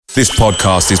This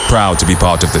podcast is proud to be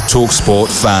part of the TalkSport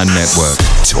Fan Network.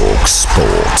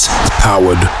 TalkSport.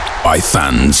 Powered by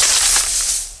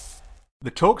fans.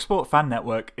 The TalkSport Fan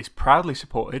Network is proudly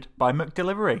supported by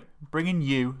McDelivery, bringing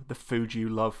you the food you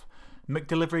love.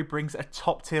 McDelivery brings a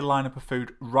top-tier lineup of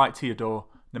food right to your door.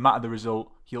 No matter the result,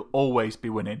 you'll always be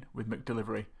winning with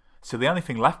McDelivery. So the only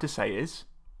thing left to say is,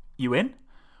 you in?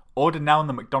 Order now on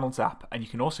the McDonald's app, and you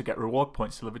can also get reward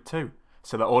points delivered too.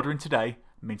 So that ordering today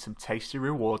means some tasty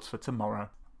rewards for tomorrow.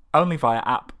 Only via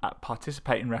app at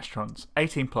participating restaurants.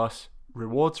 18 plus.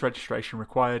 Rewards registration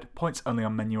required. Points only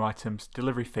on menu items.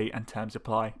 Delivery fee and terms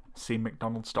apply. See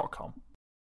mcdonalds.com.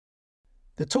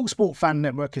 The TalkSport Fan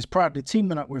Network is proudly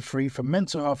teaming up with Free for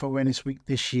Mental Health Awareness Week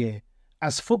this year.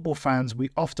 As football fans, we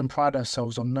often pride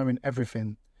ourselves on knowing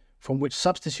everything, from which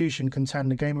substitution can turn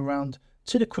the game around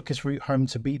to the quickest route home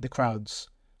to beat the crowds.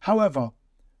 However,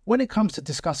 when it comes to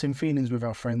discussing feelings with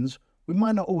our friends, we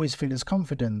might not always feel as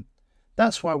confident.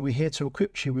 That's why we're here to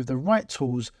equip you with the right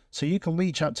tools so you can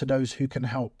reach out to those who can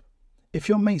help. If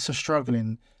your mates are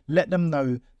struggling, let them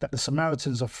know that the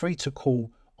Samaritans are free to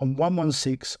call on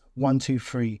 116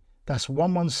 123. That's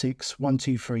 116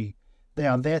 123. They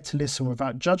are there to listen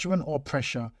without judgment or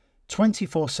pressure,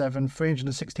 24/7,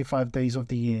 365 days of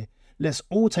the year. Let's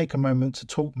all take a moment to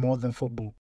talk more than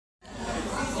football.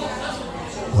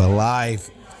 We're live.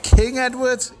 King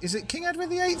Edward, is it King Edward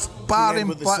VIII? Bar King in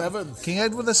Edward the Black- Seventh. King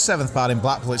Edward the Seventh bar in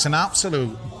Blackpool. It's an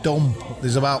absolute dump.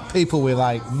 There's about people with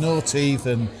like no teeth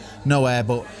and no hair,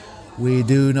 but we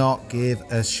do not give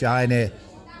a shiny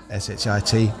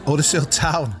SHIT. Huddersfield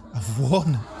Town have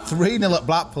won 3-0 at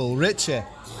Blackpool. Richie,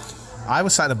 I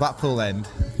was sat at the Blackpool end,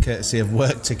 courtesy of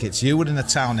work tickets. You were in the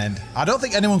Town end. I don't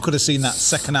think anyone could have seen that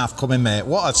second half coming, mate.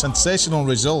 What a sensational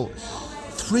result.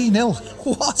 3-0.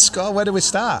 What score? Where do we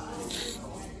start?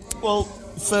 Well,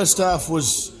 first half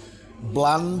was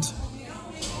bland.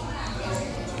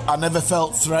 I never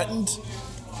felt threatened.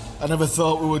 I never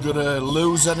thought we were going to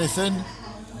lose anything.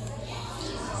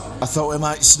 I thought we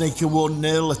might sneak a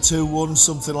 1-0, a 2-1,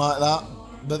 something like that.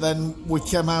 But then we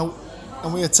came out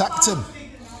and we attacked them.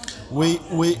 We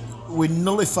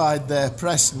nullified their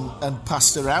press and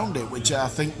passed around it, which I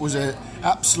think was an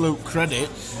absolute credit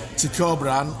to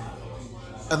Cobran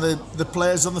and the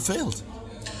players on the field.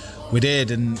 We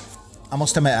did, and I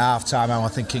must admit at half-time I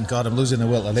was thinking, God, I'm losing the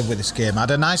will to live with this game. I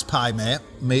had a nice pie, mate,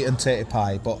 meat and tatty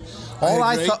pie, but all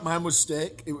I thought... Mine was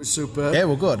steak, it was superb. Yeah,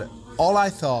 well, good. All I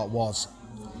thought was,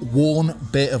 one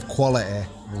bit of quality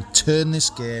will turn this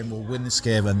game, will win this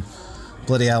game, and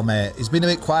bloody hell, mate. He's been a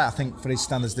bit quiet, I think, for his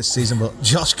standards this season, but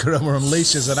Josh Koroma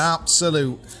unleashes an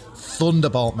absolute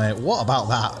thunderbolt, mate. What about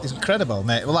that? It's incredible,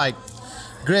 mate. Well, like,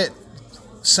 great,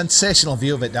 sensational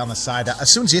view of it down the side. As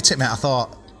soon as you hit it, mate, I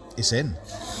thought, it's in.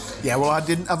 Yeah, well, I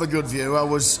didn't have a good view. I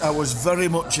was very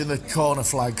much in the corner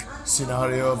flag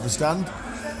scenario of the stand.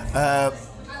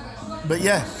 But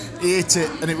yeah, he hit it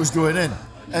and it was going in.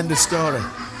 End of story.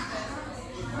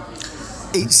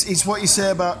 It's what you say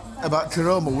about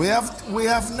Koroma. We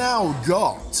have now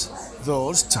got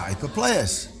those type of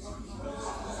players.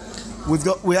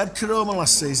 We had Koroma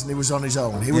last season. He was on his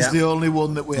own. He was the only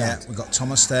one that we had. We've got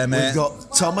Thomas there, mate. We've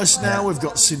got Thomas now. We've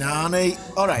got Sinani.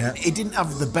 All right, he didn't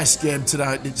have the best game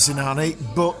tonight, did Sinani?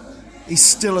 But he's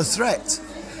still a threat.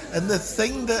 And the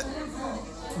thing that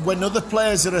when other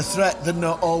players are a threat, they're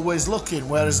not always looking.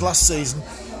 Whereas last season,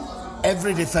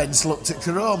 every defence looked at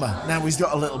Koroma. Now he's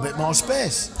got a little bit more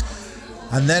space.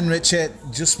 And then, Richard,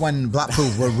 just when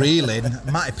Blackpool were reeling,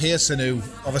 Matty Pearson, who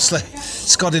obviously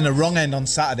scored in the wrong end on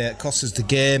Saturday, it cost us the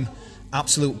game.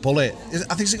 Absolute bullet.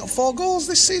 I think he's got 4 goals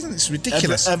this season. It's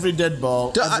ridiculous. Every dead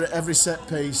ball, every set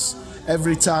piece,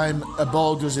 every time a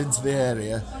ball goes into the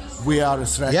area, we are a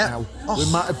threat now. Oh.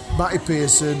 With Matty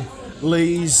Pearson,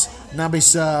 Lees, Naby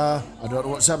Sarr. I don't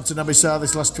know what's happened to Naby Sarr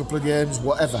this last couple of games.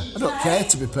 Whatever. I don't care,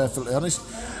 to be perfectly honest.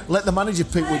 Let the manager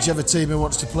pick whichever team he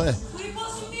wants to play.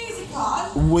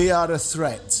 We are a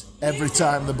threat every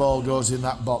time the ball goes in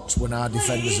that box when our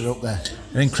defenders are up there.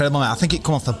 They're incredible, mate. I think it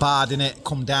come off the bar, didn't it?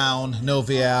 Come down, no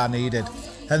VAR needed.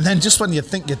 And then just when you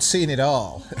think you'd seen it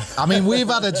all, I mean, we've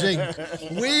had a drink.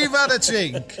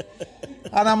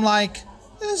 And I'm like,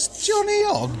 there's Johnny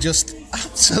Ogg just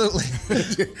absolutely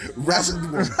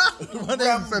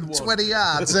running from 20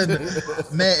 yards. And,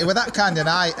 mate, with that kind of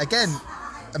night, again,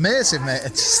 amazing, mate.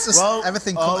 It's just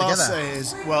everything come together. All I'll say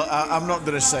is, I'm not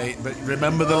going to say it, but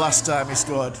remember the last time he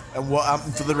scored and what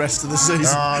happened for the rest of the season.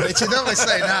 Oh, Richie, don't be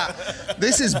saying that.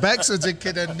 This is Bexford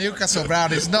drinking a Newcastle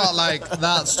Brown. It's not like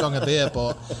that strong a beer,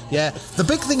 but yeah. The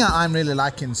big thing that I'm really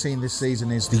liking seeing this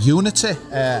season is the unity.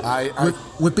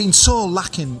 We've been so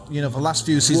lacking, for the last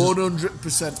few seasons.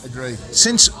 100% agree.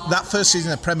 Since that first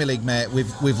season of Premier League, mate,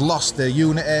 we've lost the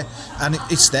unity, and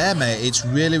it's there, mate. It's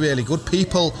really, really good.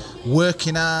 People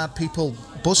working hard, people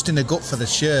busting a gut for the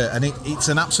shirt, and it's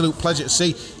an absolute pleasure to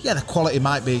see. Yeah, the quality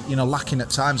might be, lacking at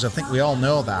times. I think we all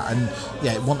know that, and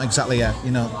yeah, it wasn't exactly a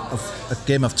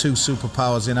game of two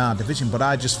superpowers in our division. But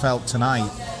I just felt tonight,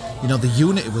 the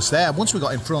unity was there. Once we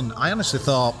got in front, I honestly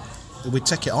thought that we'd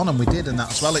take it on, and we did, and that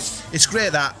as well. It's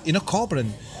great that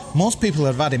Corberan. Most people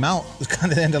have had him out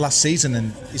kind of the end of last season,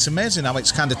 and it's amazing how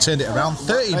it's kind of turned it around.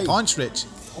 13 points, Rich,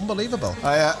 unbelievable.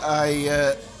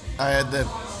 I had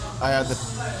the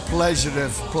pleasure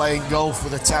of playing golf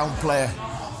with a town player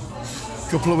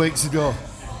a couple of weeks ago,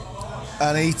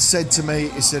 and he said to me,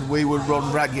 we were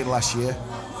run ragged last year,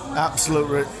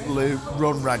 absolutely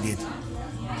run ragged.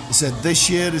 He said, this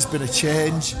year has been a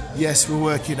change. Yes, we're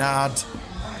working hard,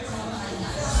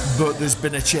 but there's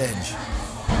been a change.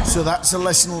 So that's a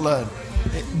lesson learned.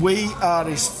 We are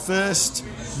his first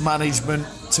management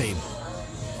team.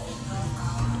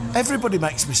 Everybody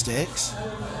makes mistakes.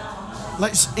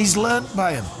 He's learnt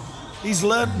by him. He's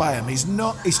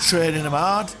training them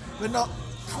hard, but not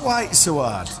quite so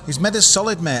hard. He's made us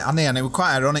solid, mate, hasn't he? And it was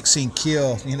quite ironic seeing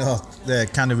Keogh, they're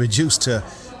kind of reduced to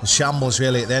shambles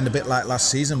really at the end, a bit like last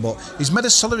season. But he's made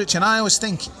us solid, Rich, and I always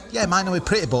think, it might not be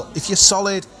pretty, but if you're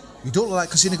solid, you don't look like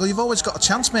Casino. You've always got a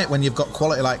chance, mate, when you've got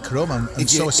quality like Karoma.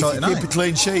 If you keep a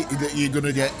clean sheet, you're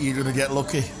gonna get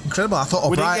lucky. Incredible. I thought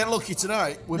we didn't get lucky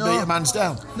tonight. We beat a man's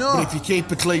down. No. But if you keep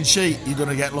a clean sheet, you're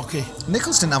gonna get lucky.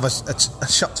 Nichols didn't have a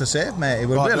shot to save, mate. He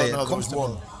was really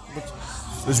comfortable.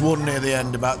 There's one near the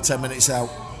end, about 10 minutes out,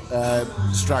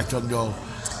 strike on goal.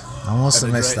 I must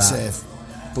have missed that. Save.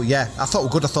 But yeah, I thought we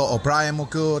were good. I thought O'Brien were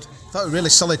good. I thought a really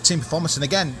solid team performance. And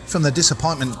again, from the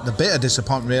bitter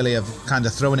disappointment really of kind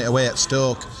of throwing it away at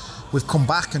Stoke, we've come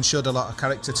back and showed a lot of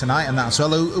character tonight and that as well.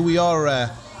 Who were your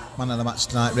man of the match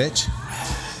tonight, Rich?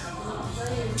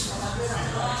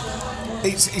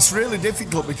 It's really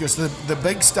difficult because the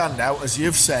big standout, as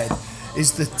you've said,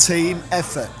 is the team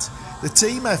effort. The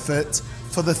team effort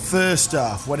for the first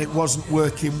half when it wasn't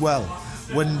working well,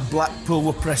 when Blackpool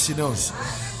were pressing us.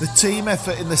 The team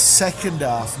effort in the second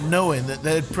half, knowing that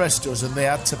they'd pressed us and they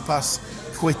had to pass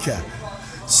quicker.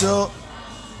 So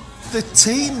the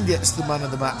team gets the man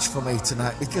of the match for me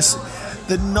tonight because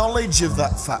the knowledge of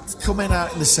that fact coming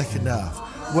out in the second half,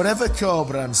 whatever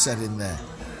Corberan said in there,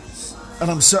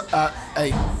 and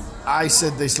I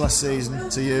said this last season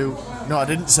to you. No, I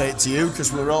didn't say it to you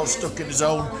because we were all stuck in his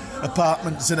own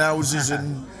apartments and houses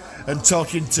and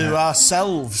talking to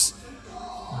ourselves.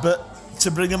 But to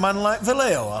bring a man like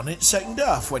Vallejo on in second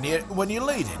half when you're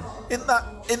leading, isn't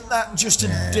that just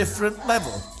a different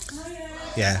level?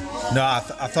 Yeah, no, I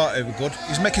thought it was good.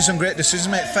 He's making some great decisions,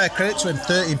 mate. Fair credit to him.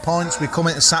 13 points. We come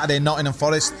into Saturday, Nottingham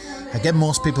Forest. Again,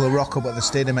 most people will rock up at the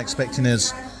stadium expecting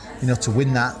us, to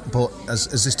win that. But as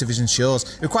this division shows,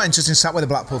 it was quite interesting. Sat with the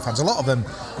Blackpool fans. A lot of them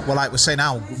were like we're saying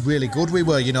how really good we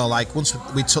were. Like once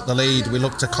we took the lead, we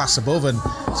looked a class above, and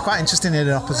it's quite interesting in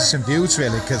opposition views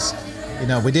really because.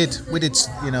 We did,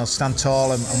 stand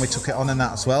tall and we took it on in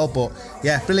that as well. But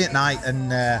yeah, brilliant night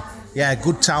and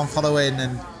good town following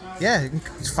and yeah,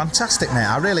 it's fantastic, mate.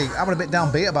 I'm a bit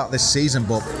downbeat about this season,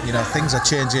 but things are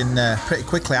changing pretty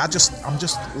quickly. I'm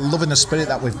just loving the spirit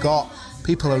that we've got.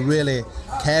 People are really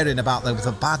caring about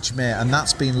the badge, mate, and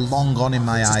that's been long gone in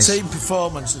my eyes. It's a team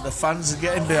performance and the fans are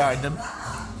getting behind them.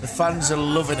 The fans are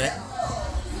loving it.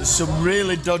 There's some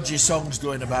really dodgy songs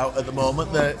going about at the moment.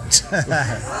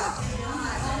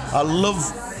 I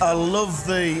love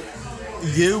the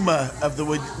humour of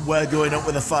we're going up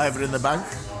with a fiver in the bank.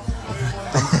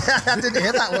 I didn't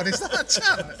hear that one. Is that a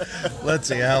chant?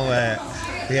 Bloody hell,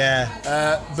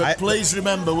 yeah. But please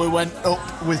remember, we went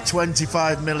up with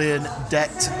 25 million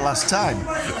debt last time.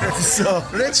 So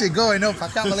Richie going up. I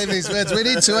can't believe these words. We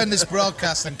need to end this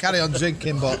broadcast and carry on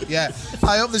drinking. But yeah,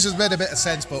 I hope this has made a bit of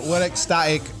sense. But we're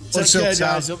ecstatic. Take care,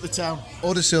 guys, up the town.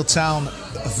 Huddersfield Town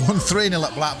have won 3-0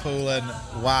 at Blackpool, and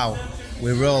wow,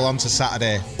 we roll on to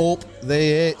Saturday. Up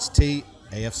the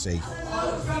AFC.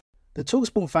 The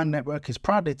TalkSport Fan Network is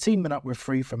proudly teaming up with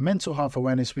Free for Mental Health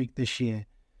Awareness Week this year.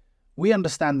 We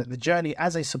understand that the journey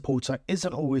as a supporter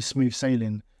isn't always smooth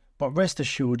sailing, but rest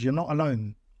assured you're not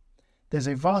alone. There's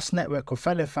a vast network of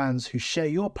fellow fans who share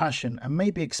your passion and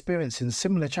may be experiencing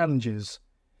similar challenges.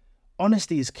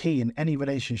 Honesty is key in any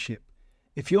relationship.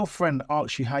 If your friend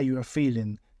asks you how you are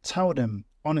feeling, tell them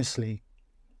honestly.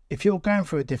 If you're going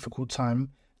through a difficult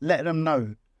time, let them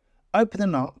know.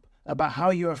 Opening up about how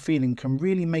you are feeling can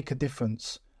really make a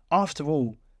difference. After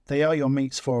all, they are your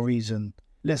mates for a reason.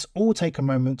 Let's all take a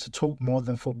moment to talk more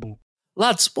than football.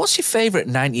 Lads, what's your favourite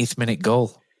 90th minute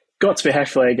goal? Got to be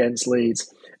Hefele against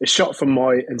Leeds. A shot from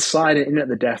Moy and sliding in at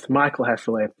the death, Michael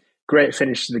Hefele. Great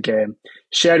finish to the game.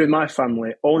 Shared with my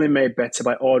family, only made better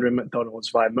by ordering McDonald's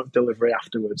via McDelivery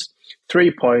afterwards.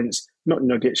 3 points,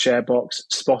 McNugget share box,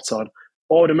 spot on.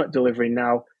 Order McDelivery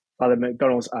now via the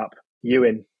McDonald's app. You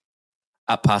in.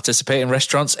 At participating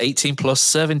restaurants, 18 plus,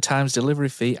 serving times, delivery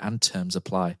fee and terms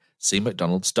apply. See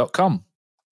mcdonalds.com.